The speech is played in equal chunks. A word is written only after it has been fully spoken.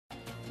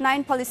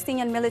9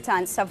 Palestinian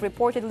militants have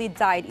reportedly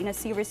died in a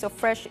series of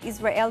fresh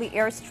Israeli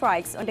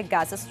airstrikes on the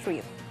Gaza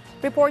Strip.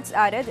 Reports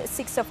added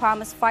 6 of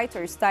Hamas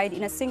fighters died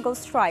in a single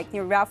strike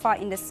near Rafah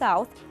in the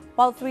south,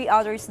 while 3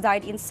 others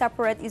died in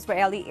separate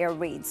Israeli air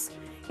raids.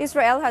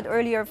 Israel had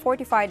earlier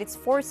fortified its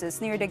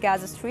forces near the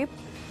Gaza Strip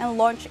and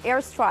launched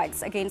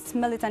airstrikes against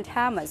militant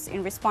Hamas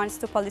in response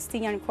to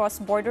Palestinian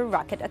cross-border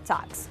rocket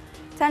attacks.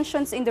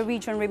 Tensions in the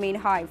region remain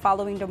high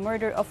following the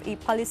murder of a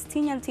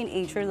Palestinian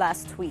teenager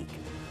last week.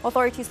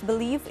 Authorities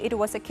believe it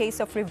was a case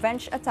of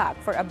revenge attack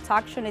for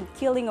abduction and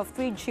killing of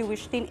 3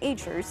 Jewish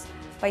teenagers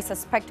by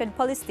suspected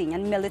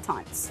Palestinian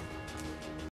militants.